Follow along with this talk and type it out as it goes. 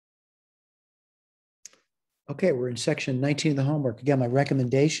Okay, we're in section 19 of the homework. Again, my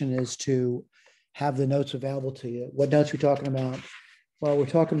recommendation is to have the notes available to you. What notes are we talking about? Well, we're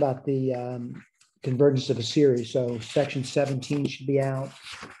talking about the convergence of a series. So section 17 should be out,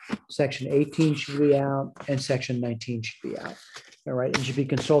 section 18 should be out, and section 19 should be out. All right, and you should be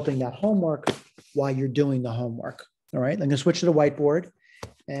consulting that homework while you're doing the homework. All right, I'm gonna switch to the whiteboard.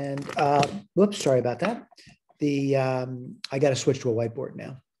 And whoops, sorry about that. I got to switch to a whiteboard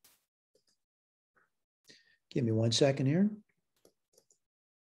now. Give me 1 second here.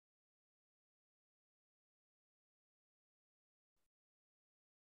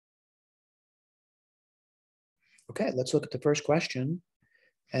 Okay, let's look at the first question.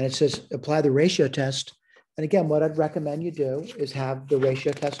 And it says, apply the ratio test. And again, what I'd recommend you do is have the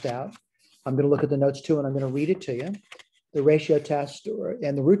ratio test out. I'm going to look at the notes too, and I'm going to read it to you. The ratio test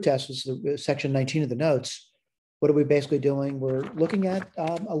and the root test is the section 19 of the notes. What are we basically doing? We're looking at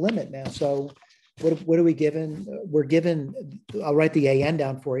a limit now. So what are we given? We're given, I'll write the AN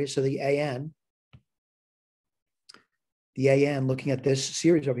down for you. So the AN, looking at this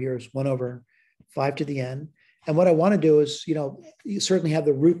series over here is 1 over 5 to the n. And what I want to do is, you certainly have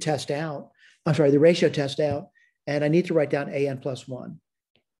the root test out. I'm sorry, the ratio test out. And I need to write down AN plus 1.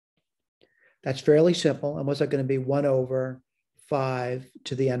 That's fairly simple. And what's that going to be? 1 over 5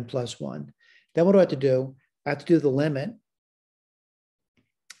 to the n plus 1. Then what do I have to do? I have to do the limit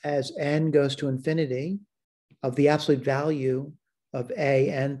as n goes to infinity of the absolute value of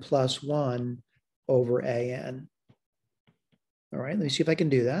AN plus 1 over AN. All right, let me see if I can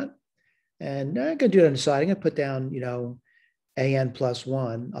do that. And I'm going to do it on the side. I'm going to put down, AN plus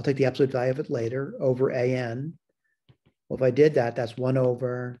 1. I'll take the absolute value of it later over AN. Well, if I did that, that's 1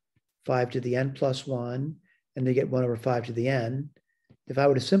 over 5 to the n plus 1, and they get 1 over 5 to the n. If I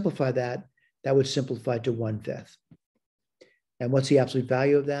were to simplify that, that would simplify to 1/5. And what's the absolute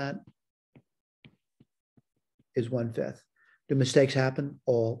value of that? Is 1/5. Do mistakes happen?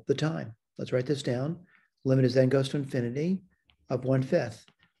 All the time. Let's write this down. Limit is then goes to infinity of 1/5.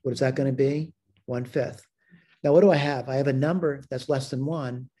 What is that going to be? 1/5. Now, what do I have? I have a number that's less than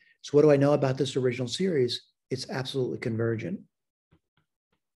 1. So what do I know about this original series? It's absolutely convergent.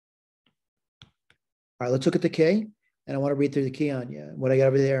 All right, let's look at the key. And I want to read through the key on you. What I got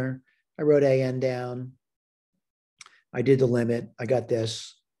over there, I wrote AN down. I did the limit. I got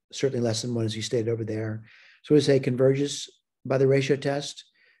this, certainly less than 1 as you stated over there. So we say converges by the ratio test.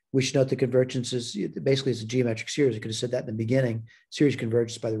 We should note the convergence is basically it's a geometric series. I could have said that in the beginning. Series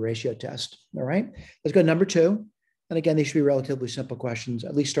converges by the ratio test. All right, let's go to number 2. And again, these should be relatively simple questions,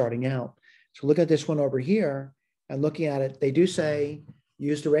 at least starting out. So look at this one over here and looking at it, they do say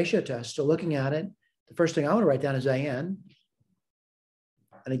use the ratio test. So looking at it, the first thing I want to write down is AN.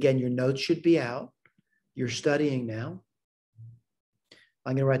 And again, your notes should be out. You're studying now.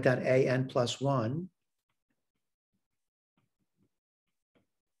 I'm going to write down AN plus 1.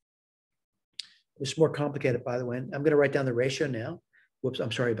 It's more complicated, by the way. I'm going to write down the ratio now. Whoops,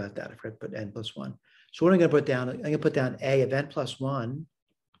 I'm sorry about that. I forgot to put n plus 1. So what am I going to put down? I'm going to put down A of n plus 1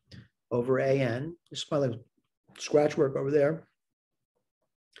 over AN. This is my little scratch work over there.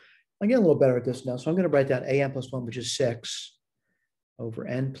 I'm getting a little better at this now. So I'm going to write down AN plus 1, which is 6 over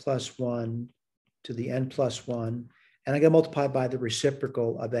n plus 1 to the n plus 1. And I'm going to multiply by the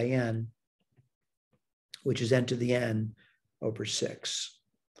reciprocal of AN, which is n to the n over 6.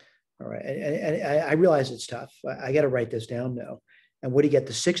 All right, and I realize it's tough. I got to write this down now. And what do you get?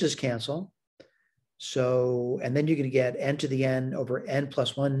 The 6's cancel. So, and then you're going to get n to the n over n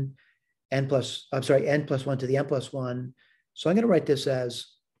plus 1, n plus 1 to the n plus 1. So I'm going to write this as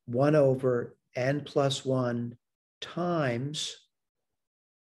 1 over n plus 1 times,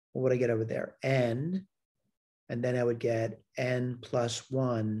 what would I get over there? N, and then I would get n plus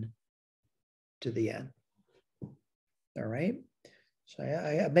 1 to the n. All right. So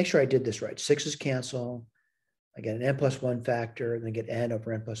I make sure I did this right. 6's cancel. I get an n plus 1 factor, and then get n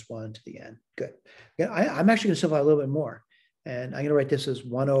over n plus 1 to the n. Good. Yeah, I'm actually going to simplify a little bit more. And I'm going to write this as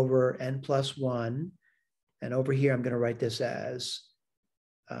 1 over n plus 1. And over here, I'm going to write this as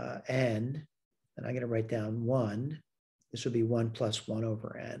n. And I'm going to write down 1. This would be 1 plus 1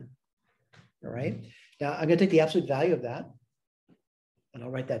 over n. All right. Now, I'm going to take the absolute value of that. And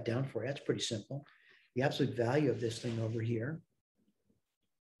I'll write that down for you. That's pretty simple. The absolute value of this thing over here.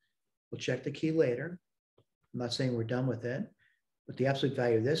 We'll check the key later. I'm not saying we're done with it, but the absolute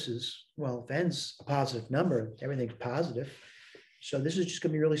value of this is, well, if n's a positive number, everything's positive. So this is just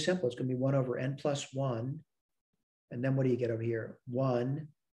going to be really simple. It's going to be 1 over n plus 1. And then what do you get over here? 1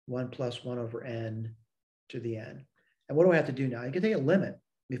 plus 1 over n to the n. And what do I have to do now? I can take a limit.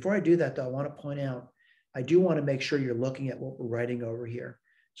 Before I do that, though, I want to point out, I do want to make sure you're looking at what we're writing over here.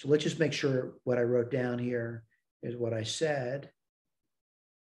 So let's just make sure what I wrote down here is what I said.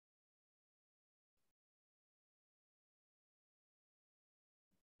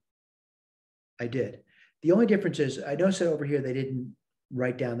 I did. The only difference is I noticed that over here they didn't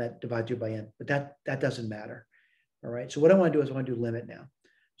write down that divide through by n, but that doesn't matter. All right. So what I want to do is I want to do limit now.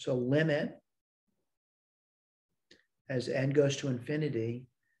 So limit as n goes to infinity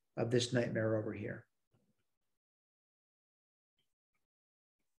of this nightmare over here.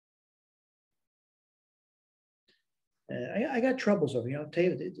 And I got troubles over here. I'll tell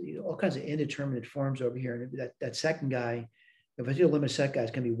you, all kinds of indeterminate forms over here. And that second guy, if I do a limit set guy,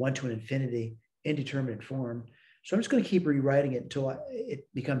 it's going to be 1 to an infinity, indeterminate form. So I'm just going to keep rewriting it until it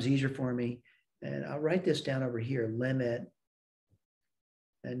becomes easier for me. And I'll write this down over here, limit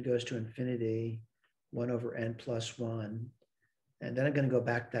n goes to infinity, 1 over n plus 1. And then I'm going to go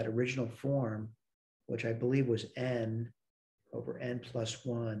back to that original form, which I believe was n over n plus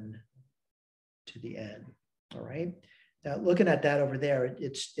 1 to the n. All right. Now, looking at that over there,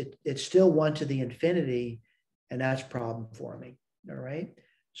 it's still 1 to the infinity, and that's a problem for me. All right.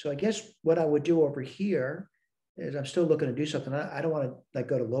 So I guess what I would do over here is I'm still looking to do something. I don't want to like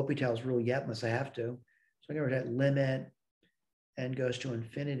go to L'Hopital's rule yet unless I have to. So I'm going to write limit n goes to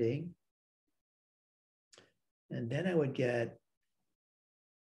infinity. And then I would get,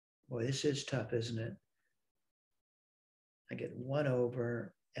 boy, this is tough, isn't it? I get 1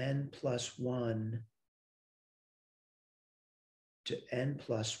 over n plus 1 to n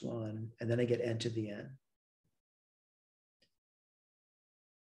plus 1, and then I get n to the n.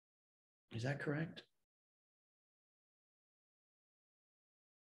 Is that correct?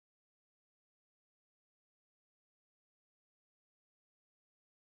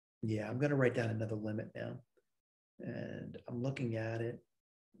 Yeah, I'm going to write down another limit now. And I'm looking at it.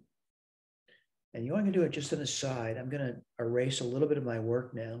 And you know, I'm going to do it just an aside. I'm going to erase a little bit of my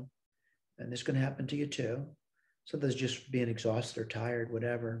work now. And this is going to happen to you too. Sometimes just being exhausted or tired,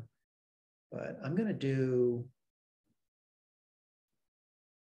 whatever. But I'm going to do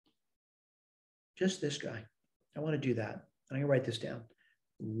just this guy. I want to do that. I'm going to write this down.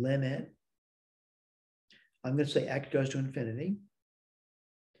 Limit. I'm going to say x goes to infinity.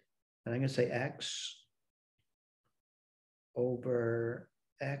 And I'm going to say x over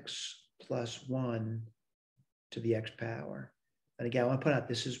x plus 1 to the x power. And again, I want to point out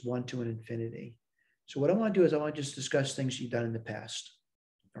this is 1 to an infinity. So what I want to do is I want to just discuss things you've done in the past.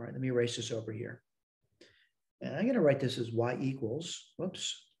 All right, let me erase this over here. And I'm going to write this as y equals,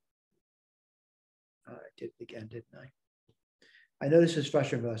 whoops. I did it again, didn't I? I know this is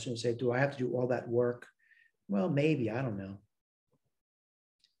frustrating for us to say, do I have to do all that work? Well, maybe, I don't know.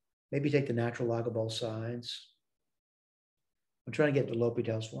 Maybe take the natural log of both sides. I'm trying to get the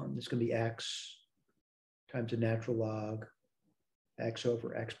L'Hopital's form. This is going to be x times the natural log, x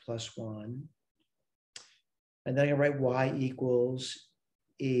over x plus 1. And then I'm going to write y equals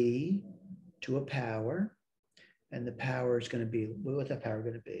e to a power. And the power is going to be, what's that power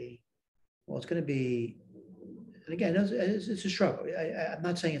going to be? Well, it's going to be, and again, it's a struggle. I'm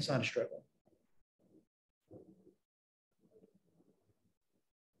not saying it's not a struggle.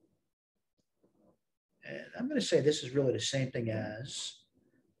 And I'm going to say this is really the same thing as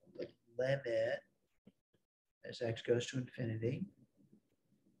the limit as x goes to infinity.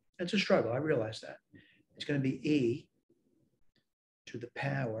 It's a struggle. I realize that. It's going to be e to the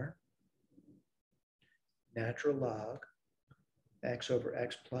power natural log x over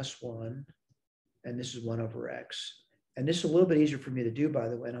x plus 1. And this is 1 over x. And this is a little bit easier for me to do, by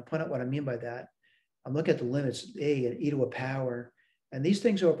the way. And I'll point out what I mean by that. I'm looking at the limits, a and e to a power. And these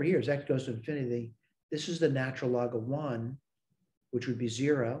things over here, as x goes to infinity, this is the natural log of 1, which would be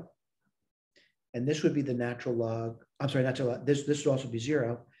 0. And this would be the natural log, I'm sorry, natural log, this would also be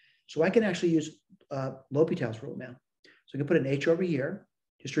 0. So I can actually use L'Hopital's rule now. So I can put an h over here.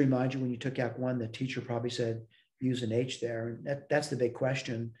 Just to remind you, when you took Act 1, the teacher probably said, use an h there. And that's the big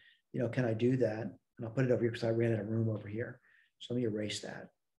question. You know, can I do that? And I'll put it over here because I ran out of room over here. So let me erase that.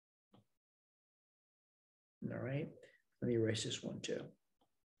 All right. Let me erase this one too.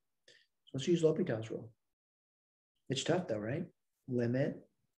 So let's use L'Hopital's rule. It's tough though, right? Limit.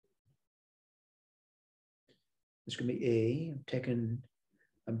 It's going to be e.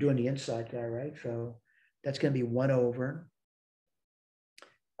 I'm doing the inside guy, right? So that's going to be 1 over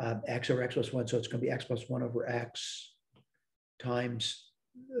x over x plus 1. So it's going to be x plus 1 over x times,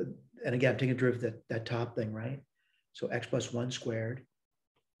 and again, I'm taking a derivative that top thing, right? So x plus 1 squared.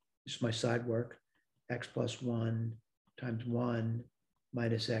 This is my side work. X plus 1 times 1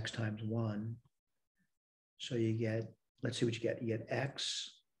 minus x times 1. So you get, let's see what you get. You get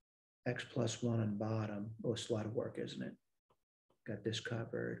x plus 1 on bottom. Oh, it's a lot of work, isn't it? Got this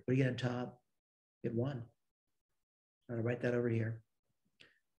covered. What do you get on top? You get 1. I'm going to write that over here.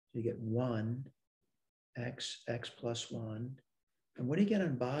 So you get 1 x plus 1. And what do you get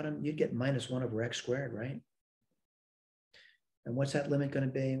on bottom? You'd get minus 1 over x squared, right? And what's that limit going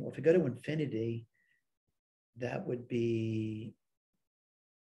to be? Well, if you go to infinity, that would be,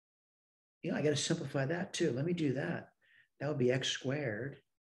 I got to simplify that too. Let me do that. That would be x squared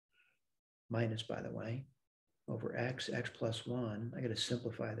minus, by the way, over x plus 1. I got to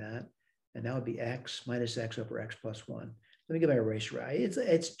simplify that. And that would be x minus x over x plus 1. Let me get my eraser right.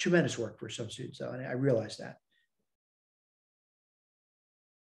 It's tremendous work for some students, though, and I realize that.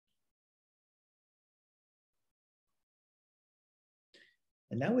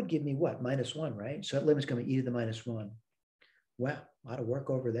 And that would give me what? Minus 1, right? So that limit's going to be e to the minus 1. Wow, a lot of work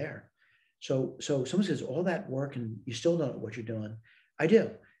over there. So someone says all that work and you still don't know what you're doing. I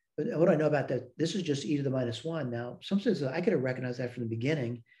do. But what do I know about that? This is just e to the minus 1. Now, someone says I could have recognized that from the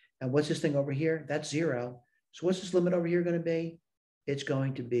beginning. And what's this thing over here? That's 0. So what's this limit over here going to be? It's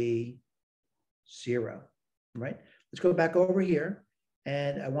going to be 0, right? Let's go back over here.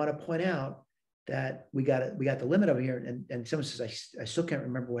 And I want to point out that we got the limit over here. And someone says, I still can't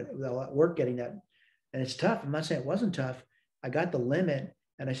remember what work getting that. And it's tough. I'm not saying it wasn't tough. I got the limit,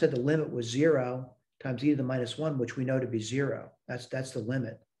 and I said the limit was 0 times e to the minus 1, which we know to be 0. That's the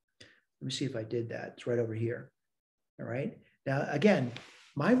limit. Let me see if I did that. It's right over here. All right. Now, again,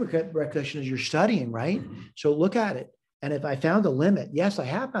 my recollection is you're studying, right? So look at it. And if I found the limit, yes, I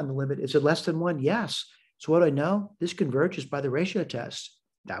have found the limit. Is it less than 1? Yes. So what do I know? This converges by the ratio test.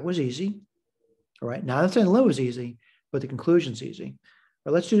 That was easy. All right. Now, I'm not saying the limit was easy, but the conclusion's easy.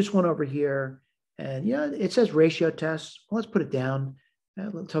 But let's do this one over here. And it says ratio test. Well, let's put it down.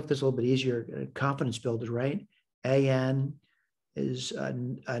 Let's hope this is a little bit easier. Confidence builders, right? AN is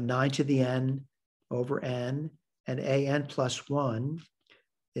 9 to the n over n, and AN plus 1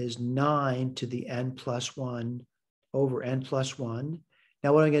 is 9 to the n plus 1 over n plus 1.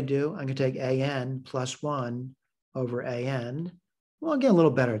 Now, what I'm going to do, I'm going to take AN plus 1 over AN. Well, again, a little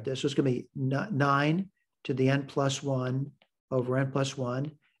better at this. So it's going to be 9 to the n plus 1 over n plus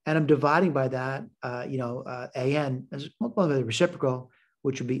 1. And I'm dividing by that, AN as multiplied by the reciprocal,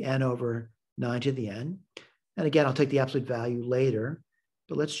 which would be n over 9 to the n. And again, I'll take the absolute value later.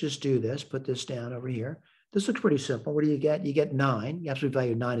 But let's just do this. Put this down over here. This looks pretty simple. What do you get? You get 9. The absolute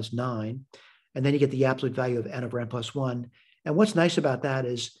value of 9 is 9. And then you get the absolute value of n over n plus 1. And what's nice about that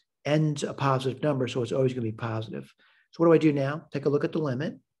is n's a positive number, so it's always going to be positive. So what do I do now? Take a look at the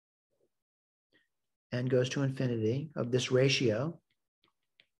limit. N goes to infinity of this ratio.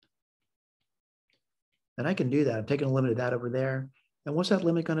 And I can do that. I'm taking a limit of that over there. And what's that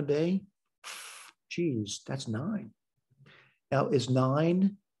limit going to be? Geez, that's 9. Now, is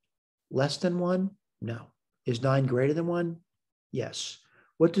 9 less than 1? No. Is 9 greater than 1? Yes.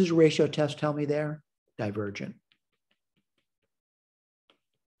 What does ratio test tell me there? Divergent.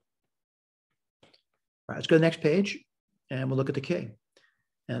 All right, let's go to the next page, and we'll look at the key.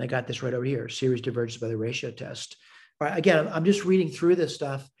 And I got this right over here. Series diverges by the ratio test. All right, again, I'm just reading through this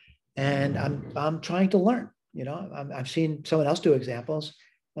stuff, and I'm trying to learn. I've seen someone else do examples,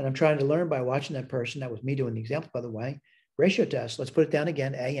 and I'm trying to learn by watching that person. That was me doing the example, by the way. Ratio test. Let's put it down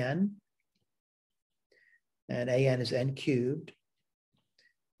again. AN, and AN is n cubed,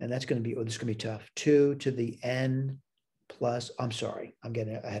 and that's going to be, this is going to be tough. 2 to the n plus. I'm sorry, I'm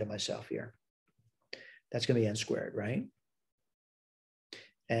getting ahead of myself here. That's going to be n squared, right?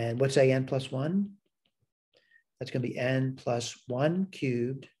 And what's AN plus 1? That's going to be n plus 1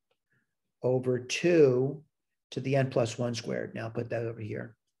 cubed over 2 to the n plus 1 squared. Now I'll put that over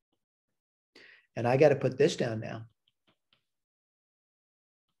here. And I got to put this down now.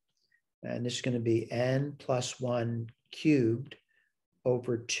 And this is going to be n plus 1 cubed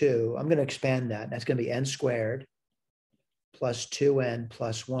over 2. I'm going to expand that. That's going to be n squared plus 2n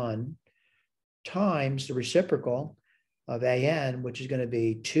plus 1 times the reciprocal of AN, which is going to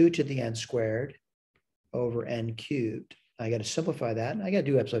be 2 to the n squared over n cubed. I got to simplify that. And I got to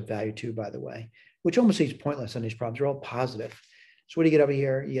do absolute value too, by the way, which almost seems pointless on these problems. They're all positive. So what do you get over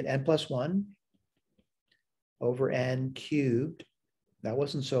here? You get n plus 1 over n cubed. That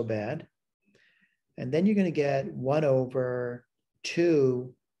wasn't so bad. And then you're going to get 1 over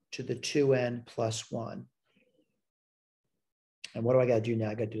 2 to the 2n plus 1. And what do I got to do now?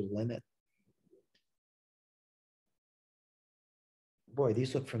 I got to do the limit. Boy,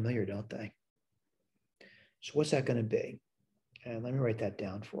 these look familiar, don't they? So what's that going to be? And let me write that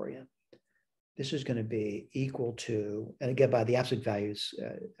down for you. This is going to be equal to, and again, by the absolute values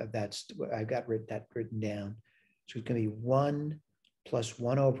of that, I've got that written down. So it's going to be 1 plus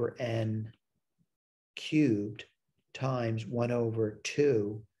 1 over n cubed times 1 over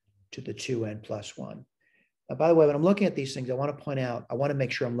 2 to the 2n plus 1. Now, by the way, when I'm looking at these things, I want to point out, I want to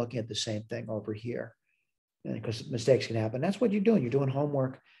make sure I'm looking at the same thing over here, because mistakes can happen. That's what you're doing. You're doing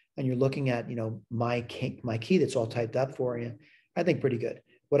homework and you're looking at, my key that's all typed up for you. I think pretty good.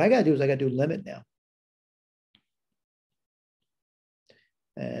 What I got to do is I got to do limit now.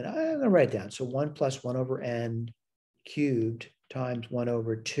 And I'm going to write it down. So 1 plus 1 over n cubed times 1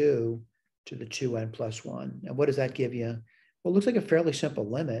 over 2 to the 2n plus 1. And what does that give you? Well, it looks like a fairly simple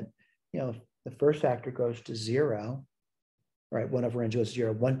limit. The first factor goes to 0, right? 1 over n goes to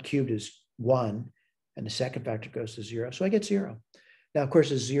 0. 1 cubed is 1, and the second factor goes to 0. So I get 0. Now, of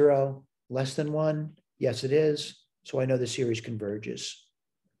course, is 0 less than 1? Yes, it is. So I know the series converges.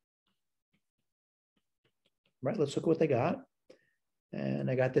 Right, let's look at what they got.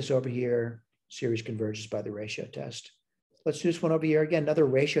 And I got this over here. Series converges by the ratio test. Let's do this one over here. Again, another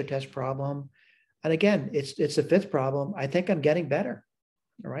ratio test problem. And again, it's the fifth problem. I think I'm getting better.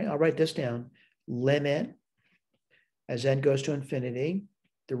 All right, I'll write this down. Limit as n goes to infinity,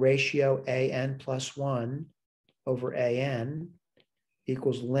 the ratio an plus 1 over an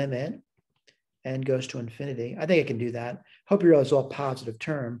equals limit n goes to infinity. I think I can do that. Hope you realize it's all positive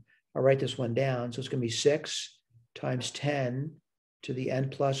term. I'll write this one down. So it's going to be 6 times 10 to the n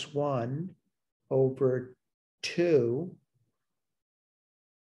plus 1 over 2.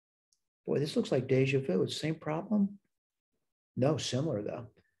 Boy, this looks like deja vu. It's the same problem? No, similar though.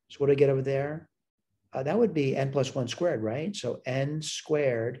 So what do I get over there? That would be n plus 1 squared, right? So n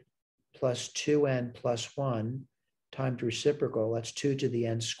squared plus 2n plus 1 times reciprocal. That's 2 to the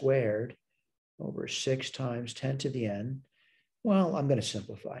n squared over 6 times 10 to the n. Well, I'm going to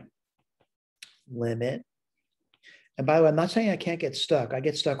simplify. Limit. And by the way, I'm not saying I can't get stuck. I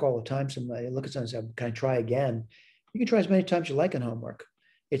get stuck all the time. Somebody look at something and say, can I try again? You can try as many times as you like in homework.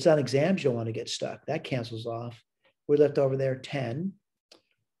 It's on exams you'll want to get stuck. That cancels off. We left over there 10.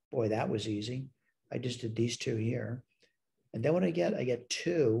 Boy, that was easy. I just did these two here. And then what I get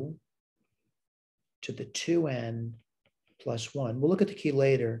 2 to the 2n plus 1. We'll look at the key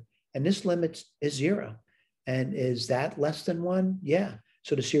later. And this limit is 0. And is that less than 1? Yeah.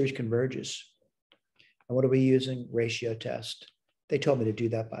 So the series converges. And what are we using? Ratio test. They told me to do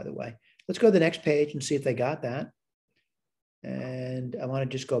that, by the way. Let's go to the next page and see if they got that. And I want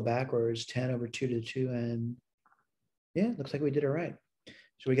to just go backwards. 10 over 2 to the 2n. Yeah, looks like we did it right.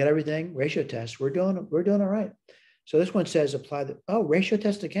 So we got everything. Ratio test. We're doing all right. So this one says apply the, ratio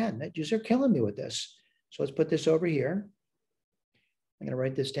test again. They're killing me with this. So let's put this over here. I'm going to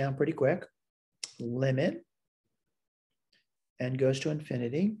write this down pretty quick. Limit n goes to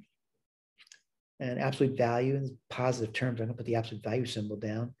infinity. And absolute value in positive terms, I'm going to put the absolute value symbol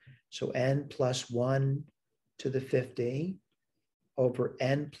down. So n plus 1 to the 50 over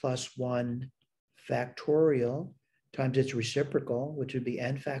n plus 1 factorial times its reciprocal, which would be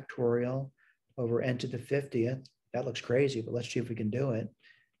n factorial over n to the 50th. That looks crazy, but let's see if we can do it.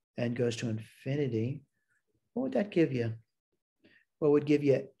 N goes to infinity. What would that give you? Well, it would give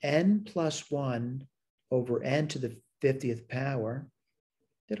you n plus 1 over n to the 50th power.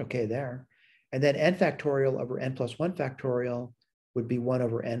 Did okay there. And then n factorial over n plus 1 factorial would be 1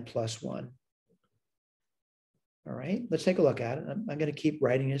 over n plus 1. All right, let's take a look at it. I'm going to keep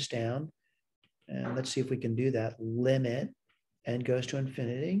writing this down. And let's see if we can do that. Limit n goes to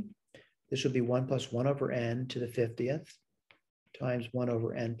infinity. This would be 1 plus 1 over n to the 50th times 1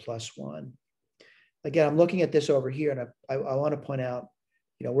 over n plus 1. Again, I'm looking at this over here, and I want to point out,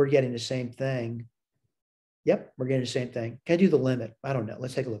 we're getting the same thing. Yep, we're getting the same thing. Can I do the limit? I don't know.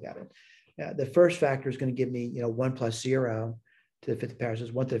 Let's take a look at it. The first factor is going to give me, 1 plus 0 to the 50th power. So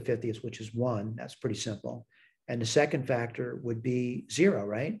it's 1 to the 50th, which is 1. That's pretty simple. And the second factor would be 0,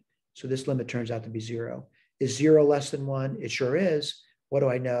 right? So this limit turns out to be 0. Is 0 less than 1? It sure is. What do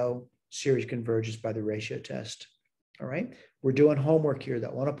I know? Series converges by the ratio test. All right. We're doing homework here, though.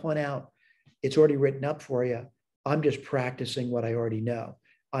 I want to point out it's already written up for you. I'm just practicing what I already know.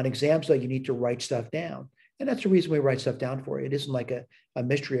 On exams, though, you need to write stuff down. And that's the reason we write stuff down for you. It isn't like a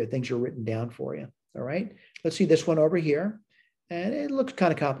mystery of things are written down for you. All right. Let's see this one over here. And it looks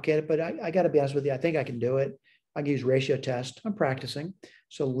kind of complicated, but I got to be honest with you. I think I can do it. I can use ratio test. I'm practicing.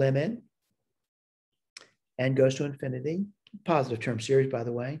 So limit n goes to infinity. Positive term series, by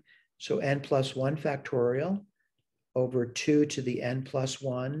the way. So n plus 1 factorial over 2 to the n plus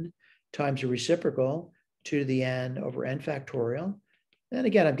 1 times a reciprocal 2 to the n over n factorial. And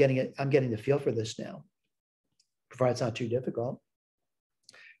again, I'm getting the feel for this now, provided it's not too difficult.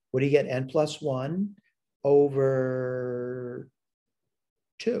 What do you get? N plus 1 over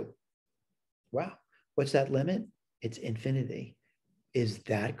 2. Wow. What's that limit? It's infinity. Is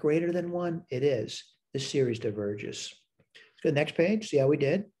that greater than 1? It is. this series diverges. Let's go to the next page, see how we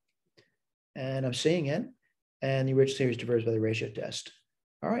did. And I'm seeing it. And the original series diverges by the ratio test.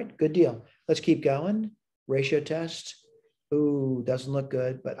 All right, good deal. Let's keep going. Ratio test. Ooh, doesn't look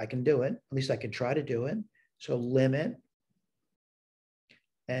good, but I can do it. At least I can try to do it. So limit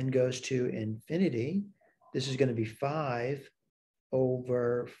n goes to infinity. This is going to be 5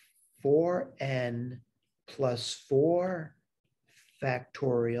 over 4n plus 4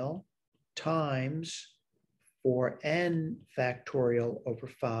 factorial times 4n factorial over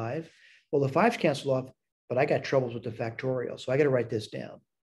 5. Well, the 5's cancel off, but I got troubles with the factorial, so I got to write this down.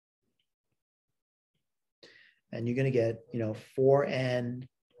 And you're going to get, 4n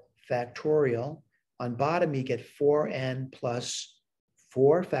factorial. On bottom, you get 4n plus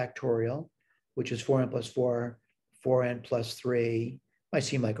 4 factorial, which is 4n plus 4, 4n plus 3. Might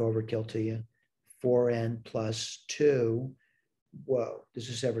seem like overkill to you. 4n plus 2. Whoa, does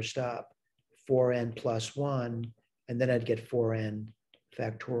this ever stop? 4n plus 1, and then I'd get 4n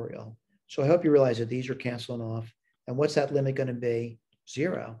factorial. So I hope you realize that these are canceling off. And what's that limit going to be?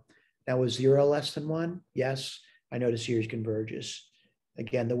 0. Now, was 0 less than 1? Yes, I know the series converges.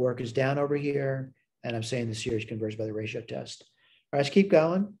 Again, the work is down over here, and I'm saying the series converges by the ratio test. All right, let's keep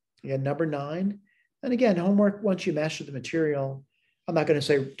going. Again, number 9. And again, homework, once you master the material, I'm not going to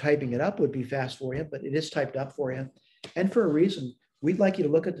say typing it up would be fast for you, but it is typed up for you. And for a reason, we'd like you to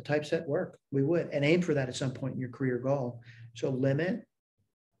look at the typeset work. We would, and aim for that at some point in your career goal. So limit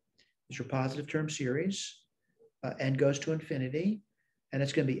is your positive term series. N goes to infinity, and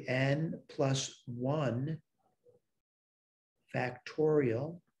it's going to be n plus 1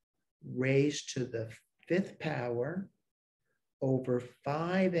 factorial raised to the 5th power over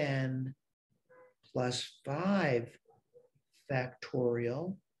 5n plus 5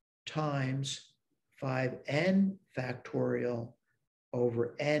 factorial times 5n factorial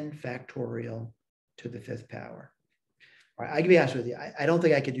over n factorial to the 5th power. All right, I can be honest with you. I don't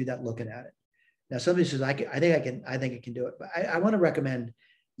think I can do that looking at it. Now, somebody says, I think I can do it. But I want to recommend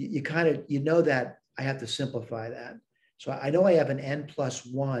you kind of, that I have to simplify that. So I know I have an n plus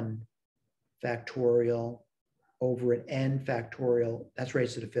 1 factorial over an n factorial. That's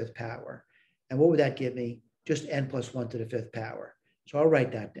raised to the 5th power. And what would that give me? Just n plus 1 to the 5th power. So I'll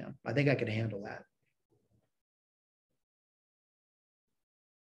write that down. I think I can handle that.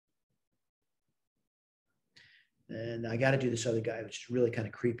 And I got to do this other guy, which is really kind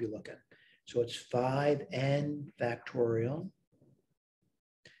of creepy looking. So it's 5n factorial.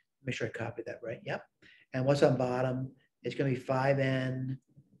 Make sure I copied that right. Yep. And what's on bottom? It's going to be 5n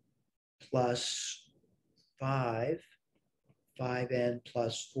plus 5, 5n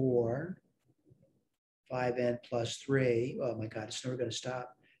plus 4, 5n plus 3. Oh my God, it's never going to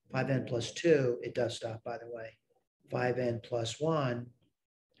stop. 5n plus 2. It does stop, by the way. 5n plus 1.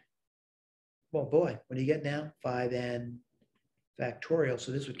 Well, boy, what do you get now? 5n factorial.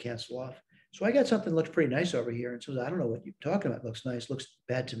 So this would cancel off. So I got something that looks pretty nice over here. And so I don't know what you're talking about. It looks nice. Looks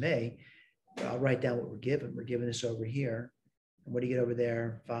bad to me. But I'll write down what we're given. We're given this over here. And what do you get over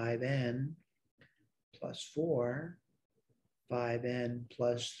there? 5n plus 4, 5n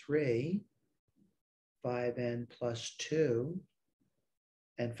plus 3, 5n plus 2,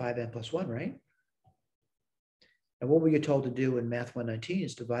 and 5n plus 1, right? And what we get told to do in Math 119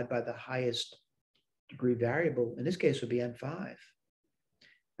 is divide by the highest degree variable. In this case, would be n5.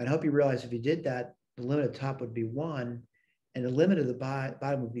 And I hope you realize if you did that, the limit at the top would be 1, and the limit of the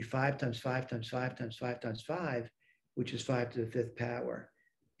bottom would be 5 times 5 times 5 times 5 times 5, which is 5 to the 5th power.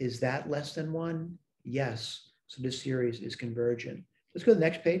 Is that less than 1? Yes. So this series is convergent. Let's go to the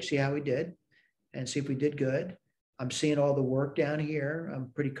next page, see how we did, and see if we did good. I'm seeing all the work down here. I'm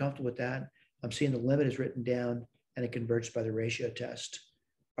pretty comfortable with that. I'm seeing the limit is written down, and it converges by the ratio test.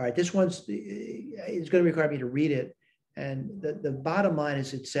 All right, this one's, it's going to require me to read it. And the bottom line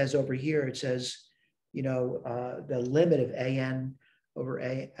is it says over here, it says, the limit of an over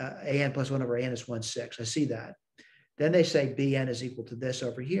an plus 1 over an is 1/6. I see that. Then they say bn is equal to this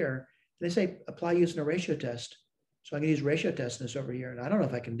over here. And they say apply using a ratio test. So I'm going to use ratio test in this over here. And I don't know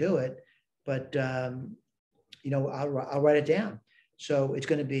if I can do it, but, I'll write it down. So it's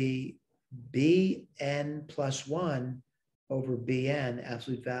going to be bn plus 1 over bn,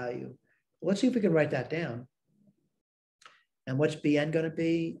 absolute value. Let's see if we can write that down. And what's bn going to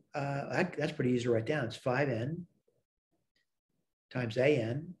be? That's pretty easy to write down. It's 5n times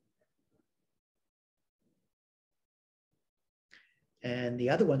an. And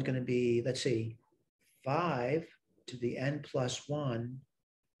the other one's going to be, let's see, 5 to the n plus 1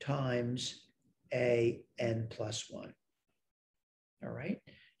 times an plus 1. All right.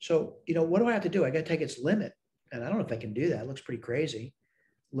 So, what do I have to do? I got to take its limit. And I don't know if I can do that. It looks pretty crazy.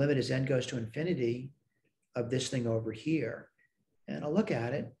 Limit as n goes to infinity. of this thing over here. And I'll look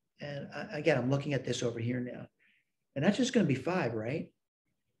at it. And again, I'm looking at this over here now. And that's just going to be 5, right?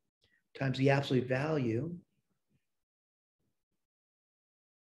 Times the absolute value.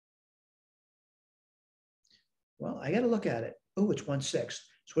 Well, I got to look at it. Oh, it's 1/6.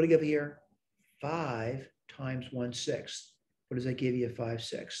 So what do I give here? 5 times 1/6. What does that give you?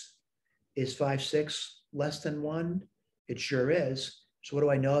 5/6. Is 5/6 less than 1? It sure is. So what do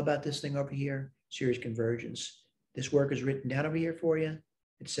I know about this thing over here? Series convergence. This work is written down over here for you.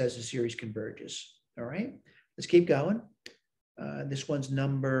 It says the series converges. All right, let's keep going. This one's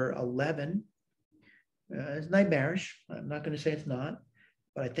number 11. It's nightmarish. I'm not going to say it's not,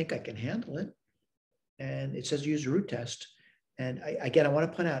 but I think I can handle it. And it says use the root test. And again, I want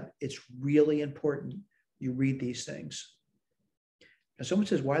to point out, it's really important you read these things. Now, someone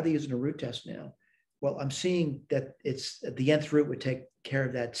says, why are they using a root test now? Well, I'm seeing that it's the nth root would take care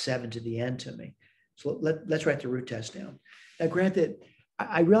of that 7 to the n to me. So let's write the root test down. Now, granted,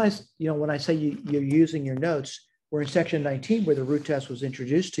 I realize, when I say you're using your notes, we're in section 19 where the root test was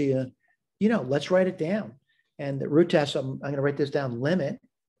introduced to you. Let's write it down. And the root test, I'm going to write this down, limit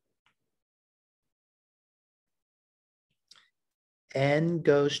n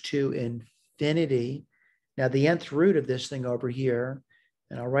goes to infinity. Now, the nth root of this thing over here,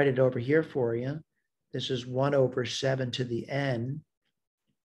 and I'll write it over here for you. This is 1/7 to the n.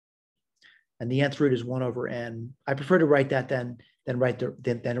 And the nth root is 1/n. I prefer to write that than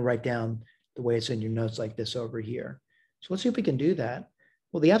write down the way it's in your notes like this over here. So let's see if we can do that.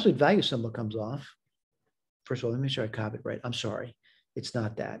 Well, the absolute value symbol comes off. First of all, let me make sure I copied it right. I'm sorry. It's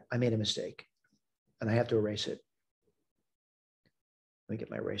not that. I made a mistake. And I have to erase it. Let me get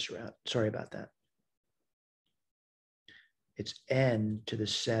my eraser out. Sorry about that. It's n to the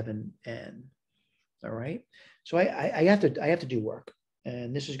 7n. All right. So I have to do work.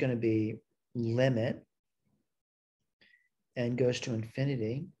 And this is going to be limit n goes to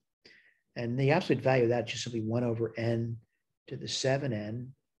infinity. And the absolute value of that just simply 1/n to the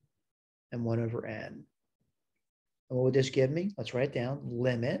 7n and 1/n. And what would this give me? Let's write it down.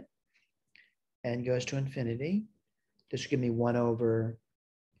 Limit n goes to infinity. This will give me 1/n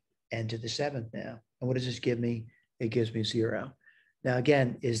to the 7th now. And what does this give me? It gives me 0. Now,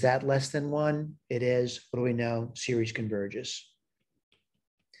 again, is that less than 1? It is. What do we know? Series converges.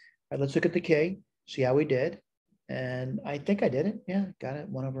 All right, let's look at the key, see how we did. And I think I did it. Yeah, got it.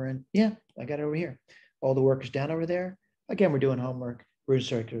 1/n. Yeah, I got it over here. All the work is down over there. Again, we're doing homework. Root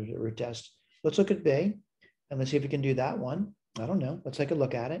circuit, root test. Let's look at B, and let's see if we can do that one. I don't know. Let's take a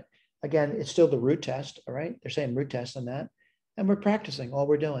look at it. Again, it's still the root test, all right? They're saying root test on that. And we're practicing all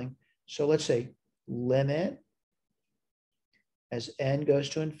we're doing. So let's see. Limit as n goes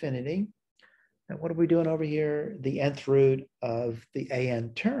to infinity. And what are we doing over here? The nth root of the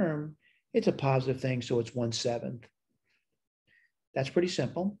an term, it's a positive thing, so it's 1/7. That's pretty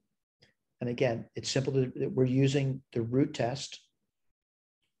simple. And again, it's simple that we're using the root test.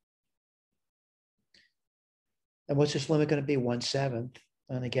 And what's this limit going to be? 1/7.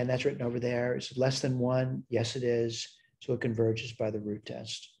 And again, that's written over there. Is it less than 1? Yes, it is. So it converges by the root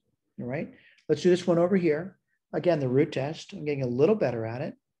test. All right. Let's do this one over here. Again, the root test. I'm getting a little better at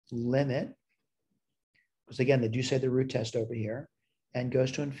it. Limit. Because again, they do say the root test over here. N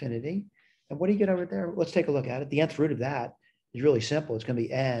goes to infinity. And what do you get over there? Let's take a look at it. The nth root of that is really simple. It's going to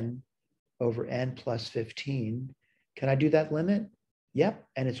be n/n plus 15. Can I do that limit? Yep.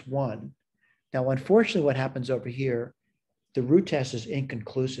 And it's 1. Now, unfortunately, what happens over here, the root test is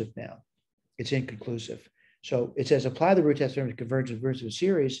inconclusive now. It's inconclusive. So it says apply the root test to convergence of a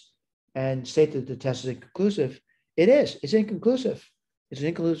series and state that the test is inconclusive. It is. It's inconclusive. It's an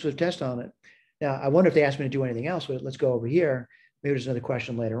inconclusive test on it. Now, I wonder if they asked me to do anything else, but let's go over here. Maybe there's another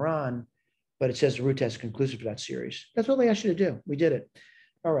question later on, but it says the root test is conclusive for that series. That's what they asked you to do. We did it.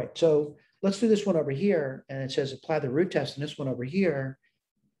 All right. So let's do this one over here. And it says apply the root test in this one over here.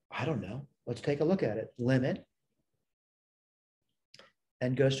 I don't know. Let's take a look at it. Limit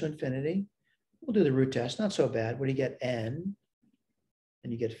n goes to infinity. We'll do the root test. Not so bad. What do you get? N.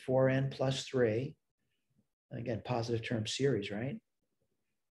 And you get 4n plus 3. And again, positive term series, right?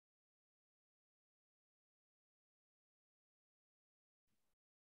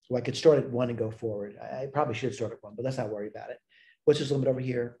 So I could start at 1 and go forward. I probably should start at 1, but let's not worry about it. What's this limit over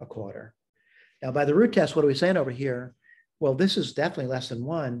here? 1/4. Now, by the root test, what are we saying over here? Well, this is definitely less than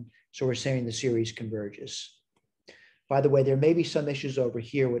 1, so we're saying the series converges. By the way, there may be some issues over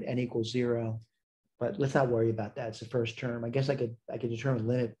here with n equals 0, but let's not worry about that. It's the first term. I guess I could determine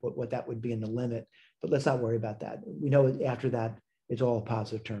limit, what that would be in the limit, but let's not worry about that. We know after that, it's all a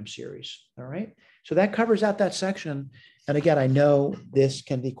positive term series. All right. So that covers out that section. And again, I know this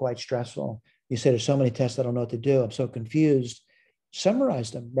can be quite stressful. You say there's so many tests, I don't know what to do. I'm so confused.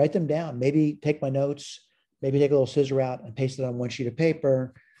 Summarize them, write them down. Maybe take my notes, maybe take a little scissor out and paste it on one sheet of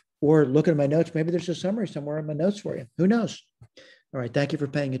paper, or look at my notes. Maybe there's a summary somewhere in my notes for you. Who knows? All right. Thank you for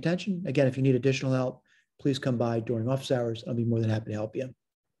paying attention. Again, if you need additional help, please come by during office hours. I'll be more than happy to help you.